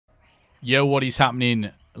Yo, what is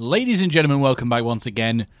happening? Ladies and gentlemen, welcome back once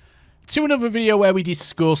again to another video where we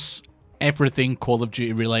discuss everything Call of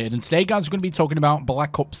Duty related. And today, guys, we're going to be talking about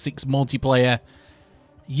Black Ops 6 multiplayer.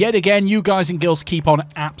 Yet again, you guys and girls keep on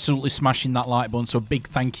absolutely smashing that like button, so a big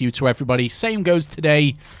thank you to everybody. Same goes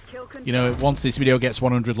today. You know, once this video gets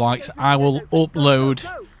 100 likes, I will upload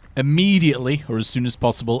immediately, or as soon as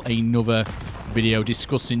possible, another video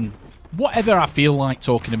discussing whatever I feel like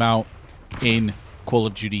talking about in Call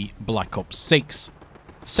of Duty Black Ops 6.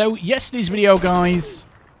 So, yesterday's video, guys,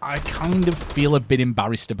 I kind of feel a bit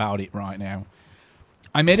embarrassed about it right now.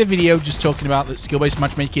 I made a video just talking about that skill-based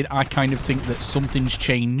matchmaking. I kind of think that something's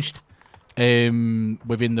changed within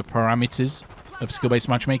the parameters of skill-based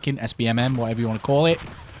matchmaking, SBMM, whatever you want to call it.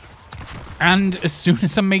 And as soon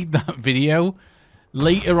as I made that video,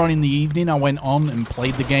 later on in the evening, I went on and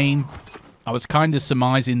played the game. I was kind of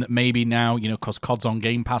surmising that maybe now, you know, because COD's on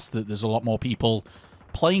Game Pass, that there's a lot more people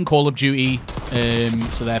playing Call of Duty,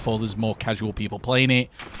 so therefore there's more casual people playing it,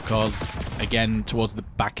 because, again, towards the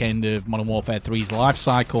back end of Modern Warfare 3's life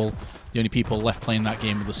cycle, the only people left playing that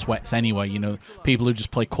game were the sweats anyway, you know, people who just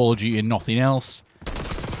play Call of Duty and nothing else.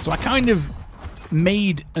 So I kind of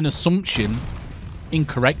made an assumption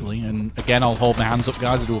incorrectly, and again, I'll hold my hands up,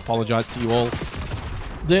 guys, I do apologise to you all.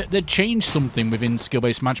 They changed something within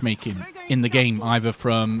skill-based matchmaking in the game, either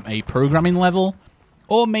from a programming level,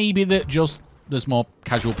 or maybe that just there's more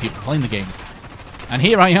casual people playing the game. And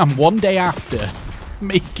here I am, one day after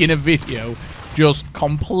making a video, just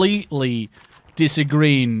completely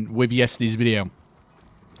disagreeing with yesterday's video.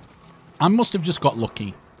 I must have just got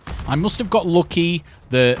lucky. I must have got lucky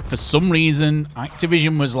that, for some reason,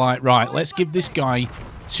 Activision was like, right, let's give this guy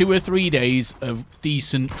 2 or 3 days of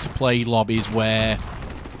decent-to-play lobbies where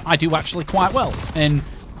I do actually quite well. And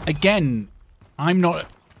again, I'm not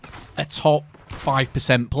a top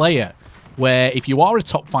 5% player, where if you are a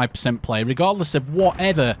top 5% player, regardless of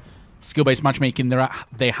whatever skill-based matchmaking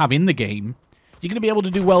they have in the game, you're going to be able to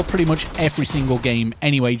do well pretty much every single game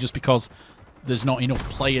anyway, just because there's not enough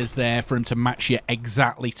players there for them to match you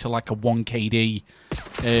exactly to like a 1KD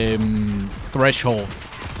threshold.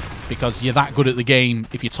 Because you're that good at the game,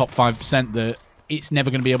 if you're top 5%, that it's never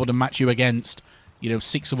going to be able to match you against, you know,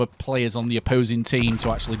 6 other players on the opposing team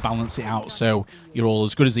to actually balance it out, so you're all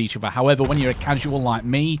as good as each other. However, when you're a casual like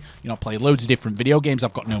me, you know, I play loads of different video games.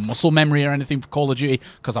 I've got no muscle memory or anything for Call of Duty,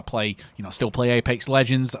 because I play, you know, I still play Apex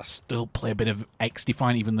Legends. I still play a bit of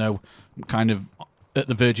XDefiant, even though I'm kind of at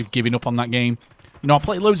the verge of giving up on that game. You know, I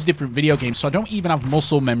play loads of different video games, so I don't even have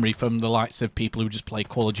muscle memory from the likes of people who just play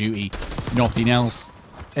Call of Duty, nothing else.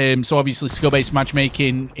 So obviously, skill-based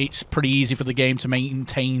matchmaking, it's pretty easy for the game to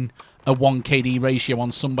maintain a 1KD ratio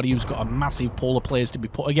on somebody who's got a massive pool of players to be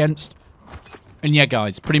put against. And yeah,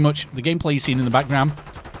 guys, pretty much the gameplay you've seen in the background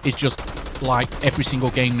is just like every single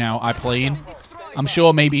game now I play in. I'm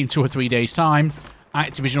sure maybe in 2 or 3 days' time,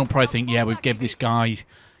 Activision will probably think, yeah, we've given this guy,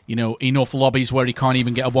 you know, enough lobbies where he can't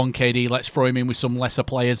even get a 1KD. Let's throw him in with some lesser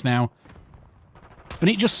players now. But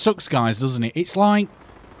it just sucks, guys, doesn't it? It's like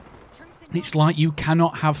you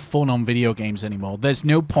cannot have fun on video games anymore. There's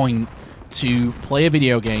no point to play a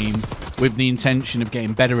video game with the intention of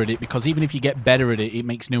getting better at it, because even if you get better at it, it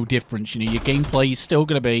makes no difference. You know, your gameplay is still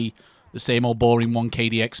going to be the same old boring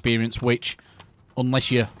 1KD experience, which,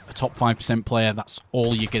 unless you're a top 5% player, that's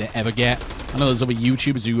all you're going to ever get. I know there's other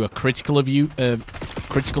YouTubers who are critical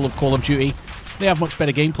of Call of Duty. They have much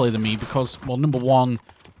better gameplay than me because, well, number one,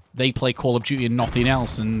 they play Call of Duty and nothing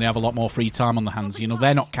else, and they have a lot more free time on their hands. You know,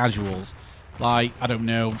 they're not casuals. Like, I don't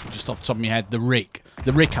know, just off the top of my head, the Rick.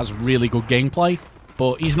 The Rick has really good gameplay,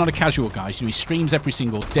 but he's not a casual guy. You know, he streams every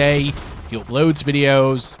single day, he uploads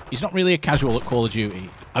videos. He's not really a casual at Call of Duty.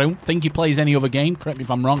 I don't think he plays any other game, correct me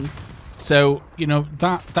if I'm wrong. So, you know,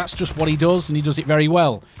 that's just what he does, and he does it very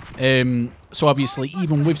well. So obviously,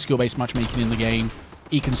 even with skill-based matchmaking in the game,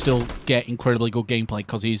 he can still get incredibly good gameplay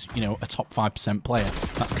because he's, you know, a top 5% player.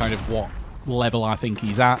 That's kind of what level I think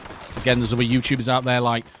he's at. Again, there's other YouTubers out there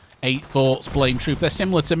like 8 Thoughts, Blame Truth. They're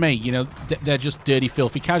similar to me, you know, they're just dirty,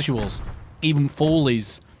 filthy casuals. Even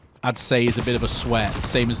Foley's, I'd say, is a bit of a sweat,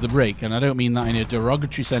 same as the Rick. And I don't mean that in a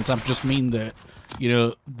derogatory sense, I just mean that, you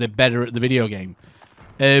know, they're better at the video game.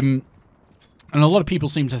 And a lot of people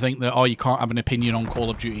seem to think that, oh, you can't have an opinion on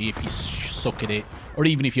Call of Duty if you suck at it, or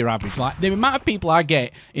even if you're average. Like, the amount of people I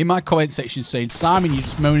get in my comment section saying, Simon, you're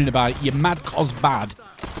just moaning about it, you're mad cause bad,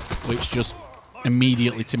 which just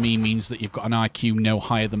immediately to me means that you've got an IQ no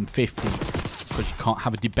higher than 50, because you can't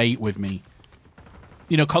have a debate with me.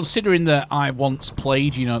 You know, considering that I once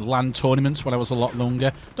played, you know, LAN tournaments when I was a lot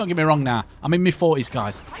younger. Don't get me wrong now. I'm in my 40s,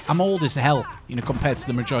 guys. I'm old as hell, you know, compared to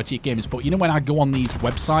the majority of gamers. But, you know, when I go on these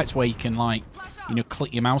websites where you can, like, you know,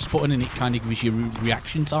 click your mouse button and it kind of gives you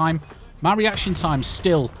reaction time. My reaction time's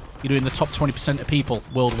still, you know, in the top 20% of people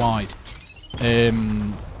worldwide.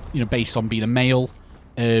 You know, based on being a male,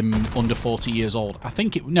 under 40 years old. I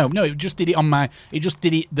think it... No, it just did it on my... It just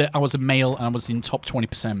did it that I was a male and I was in top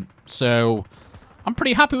 20%. So... I'm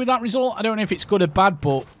pretty happy with that result. I don't know if it's good or bad,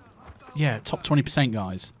 but yeah, top 20%,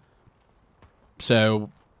 guys.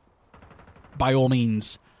 So, by all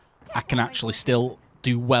means, I can actually still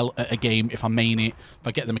do well at a game if I main it, if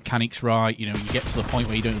I get the mechanics right. You know, you get to the point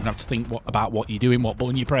where you don't even have to think about what you're doing, what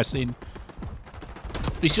button you're pressing.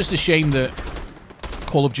 It's just a shame that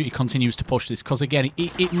Call of Duty continues to push this, because again,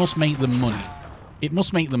 it must make them money. It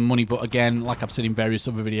must make them money, but again, like I've said in various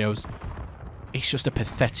other videos, it's just a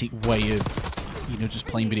pathetic way of... you know, just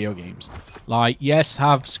playing video games. Like, yes,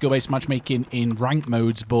 have skill-based matchmaking in ranked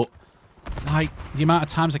modes, but like the amount of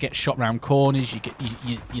times I get shot round corners,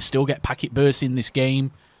 you still get packet bursts in this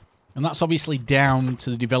game, and that's obviously down to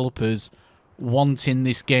the developers wanting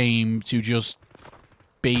this game to just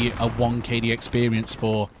be a 1KD experience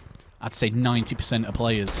for, I'd say, 90% of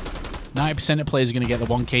players. 90% of players are going to get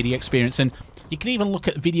the 1KD experience, and you can even look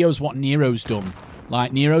at videos what Nero's done.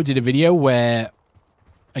 Like, Nero did a video where...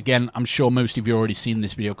 Again, I'm sure most of you already seen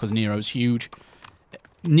this video because Nero's huge.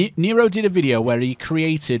 Nero did a video where he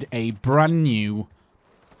created a brand new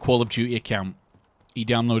Call of Duty account. He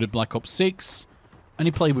downloaded Black Ops 6 and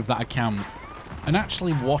he played with that account. And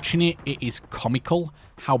actually watching it, it is comical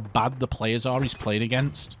how bad the players are he's played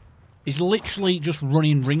against. He's literally just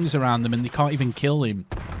running rings around them and they can't even kill him.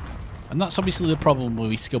 And that's obviously the problem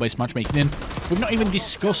with skill-based matchmaking. And we've not even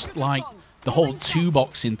discussed, like... the whole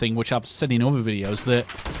two-boxing thing, which I've said in other videos, that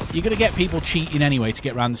you're going to get people cheating anyway to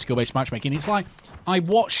get around the skill-based matchmaking. It's like, I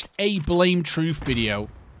watched a Blame Truth video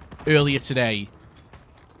earlier today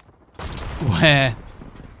where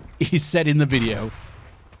he said in the video,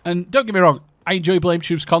 and don't get me wrong, I enjoy Blame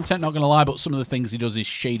Truth's content, not going to lie, but some of the things he does is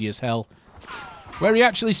shady as hell. Where he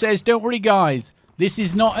actually says, don't worry guys, this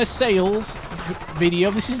is not a sales video,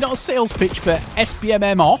 this is not a sales pitch for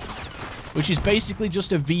SBMM Off, which is basically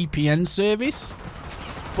just a VPN service.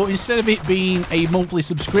 But instead of it being a monthly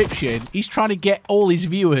subscription, he's trying to get all his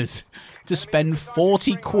viewers to spend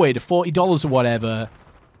 40 quid, $40 or whatever,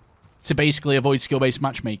 to basically avoid skill-based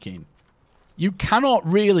matchmaking. You cannot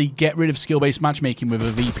really get rid of skill-based matchmaking with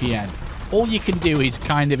a VPN. All you can do is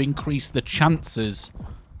kind of increase the chances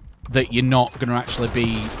that you're not going to actually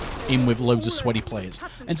be in with loads of sweaty players.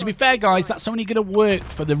 And to be fair, guys, that's only going to work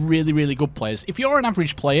for the really, really good players. If you're an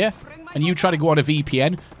average player and you try to go on a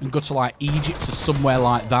VPN and go to, like, Egypt or somewhere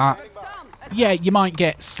like that, yeah, you might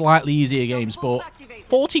get slightly easier games, but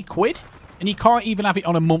 40 quid? And you can't even have it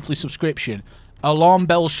on a monthly subscription. Alarm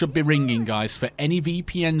bells should be ringing, guys, for any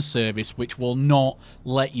VPN service which will not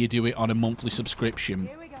let you do it on a monthly subscription.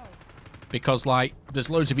 Because, like, there's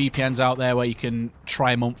loads of VPNs out there where you can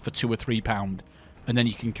try a month for £2 or £3, and then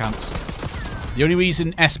you can cancel. The only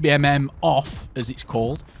reason SBMM Off, as it's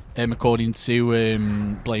called, according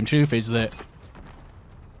to Blame Truth, is that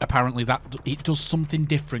apparently that it does something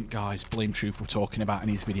different, guys. Blame Truth we're talking about in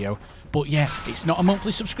his video. But yeah, it's not a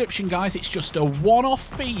monthly subscription, guys. It's just a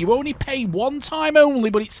one-off fee. You only pay one time only,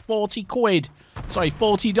 but it's 40 quid. Sorry,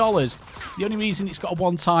 $40. The only reason it's got a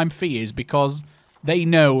one-time fee is because they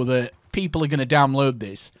know that people are going to download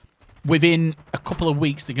this. Within a couple of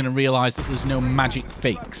weeks, they're going to realise that there's no magic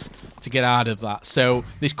fix to get out of that. So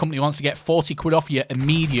this company wants to get 40 quid off you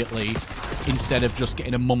immediately instead of just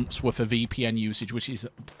getting a month's worth of VPN usage, which is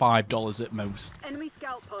 $5 at most.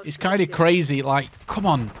 It's kind of crazy. Like, come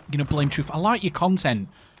on, you know, Blame Truth. I like your content,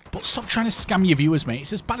 but stop trying to scam your viewers, mate.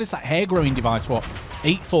 It's as bad as that hair growing device what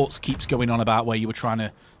 8 Thoughts keeps going on about, where you were trying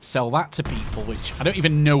to sell that to people, which I don't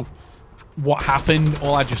even know what happened.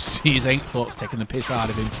 All I just see is 8 Thoughts taking the piss out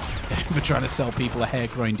of him for trying to sell people a hair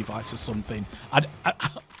growing device or something.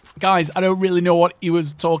 Guys, I don't really know what he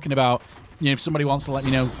was talking about. You know, if somebody wants to let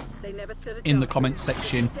me know in the comments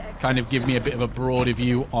section, kind of give me a bit of a broader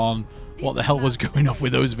view on what the hell was going on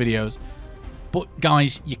with those videos. But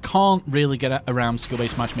guys, you can't really get around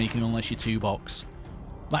skill-based matchmaking unless you're 2-box.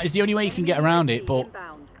 That is the only way you can get around it, but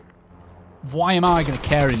why am I going to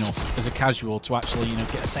care enough as a casual to actually, you know,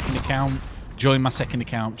 get a second account, join my second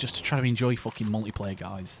account, just to try to enjoy fucking multiplayer,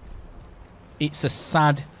 guys? It's a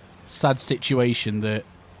sad, sad situation that,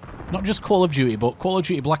 not just Call of Duty, but Call of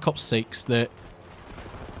Duty Black Ops 6, that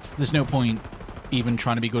there's no point even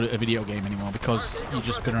trying to be good at a video game anymore because you're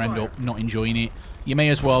just going to end up not enjoying it. You may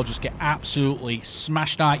as well just get absolutely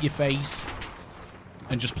smashed out your face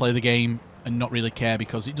and just play the game and not really care,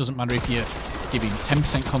 because it doesn't matter if you're giving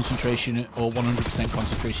 10% concentration or 100%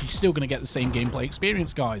 concentration. You're still going to get the same gameplay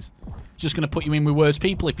experience, guys. It's just going to put you in with worse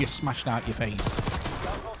people if you're smashed out your face.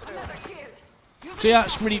 So yeah,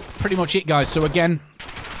 that's really pretty much it, guys. So again,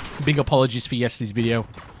 big apologies for yesterday's video.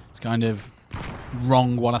 It's kind of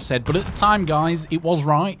wrong what I said, but at the time, guys, it was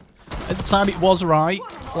right. At the time, it was right.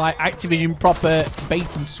 Like, Activision proper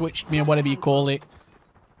bait and switched me, or whatever you call it.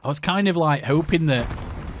 I was kind of like hoping that,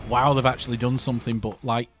 wow, they've actually done something, but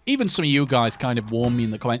like, even some of you guys kind of warned me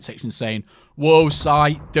in the comment section saying, whoa,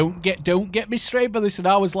 Si, don't get me straight by this, and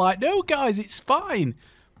I was like, no, guys, it's fine.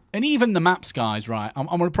 And even the maps, guys, right, I'm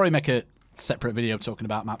going to probably make a separate video talking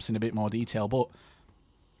about maps in a bit more detail, but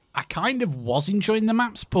I kind of was enjoying the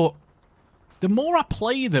maps, but the more I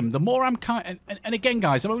play them, the more I'm kind of, and again,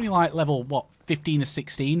 guys, I'm only like level, what, 15 or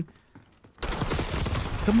 16?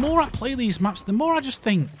 The more I play these maps, the more I just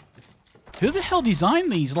think, who the hell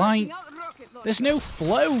designed these? Like, there's no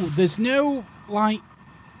flow. There's no, like,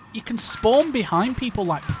 you can spawn behind people,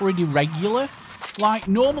 like, pretty regular. Like,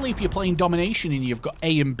 normally if you're playing domination and you've got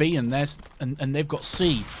A and B and they've got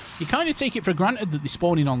C, you kind of take it for granted that they're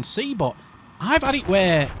spawning on C, but I've had it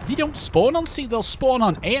where they don't spawn on C, they'll spawn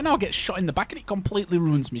on A, and I'll get shot in the back and it completely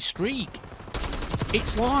ruins my streak.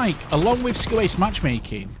 It's like, along with skill-based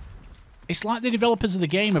matchmaking, it's like the developers of the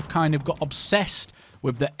game have kind of got obsessed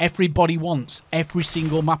with that everybody wants every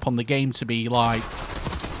single map on the game to be, like,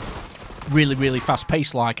 really, really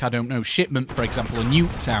fast-paced, like, I don't know, Shipment, for example, or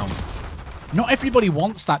Nuketown. Not everybody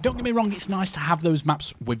wants that. Don't get me wrong, it's nice to have those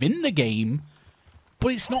maps within the game,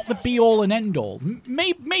 but it's not the be-all and end-all.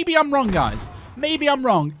 Maybe I'm wrong, guys. Maybe I'm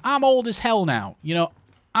wrong. I'm old as hell now. You know,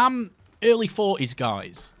 I'm early 40s,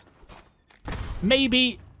 guys.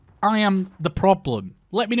 Maybe I am the problem.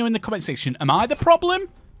 Let me know in the comment section. Am I the problem?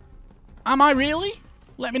 Am I really?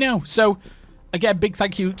 Let me know. So, again, big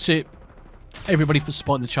thank you to everybody for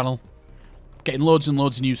supporting the channel. Getting loads and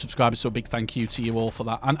loads of new subscribers, so a big thank you to you all for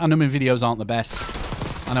that. I know my videos aren't the best.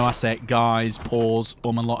 I know I say it, guys, pause, a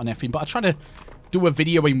lot and effing, but I try to do a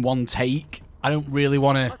video in one take. I don't really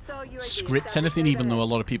want to script anything, even though a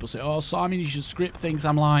lot of people say, oh, Simon, you should script things.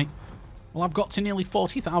 I'm like, well, I've got to nearly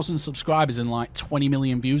 40,000 subscribers and like 20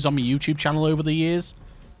 million views on my YouTube channel over the years.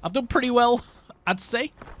 I've done pretty well, I'd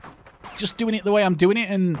say. Just doing it the way I'm doing it,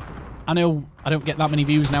 and I know I don't get that many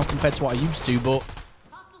views now compared to what I used to, but,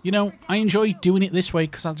 you know, I enjoy doing it this way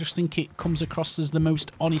because I just think it comes across as the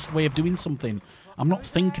most honest way of doing something. I'm not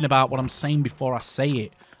thinking about what I'm saying before I say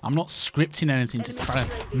it. I'm not scripting anything to try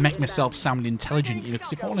to make myself sound intelligent, you know,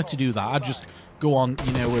 because if I wanted to do that, I'd just go on,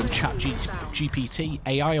 you know, chat GPT,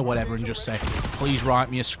 AI or whatever, and just say, please write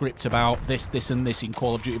me a script about this, this, and this in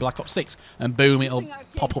Call of Duty Black Ops 6. And boom, it'll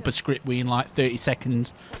pop up a script within like 30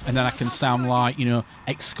 seconds, and then I can sound like, you know,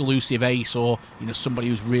 exclusive ace, or, you know, somebody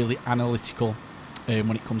who's really analytical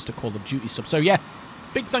when it comes to Call of Duty stuff. So yeah,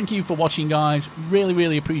 big thank you for watching, guys. Really,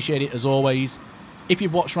 really appreciate it as always. If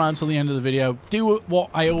you've watched right until the end of the video, do what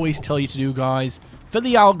I always tell you to do, guys, for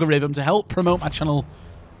the algorithm, to help promote my channel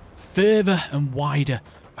further and wider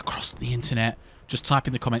across the internet. Just type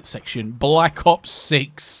in the comment section, Black Ops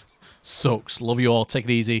 6 sucks. Love you all. Take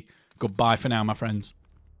it easy. Goodbye for now, my friends.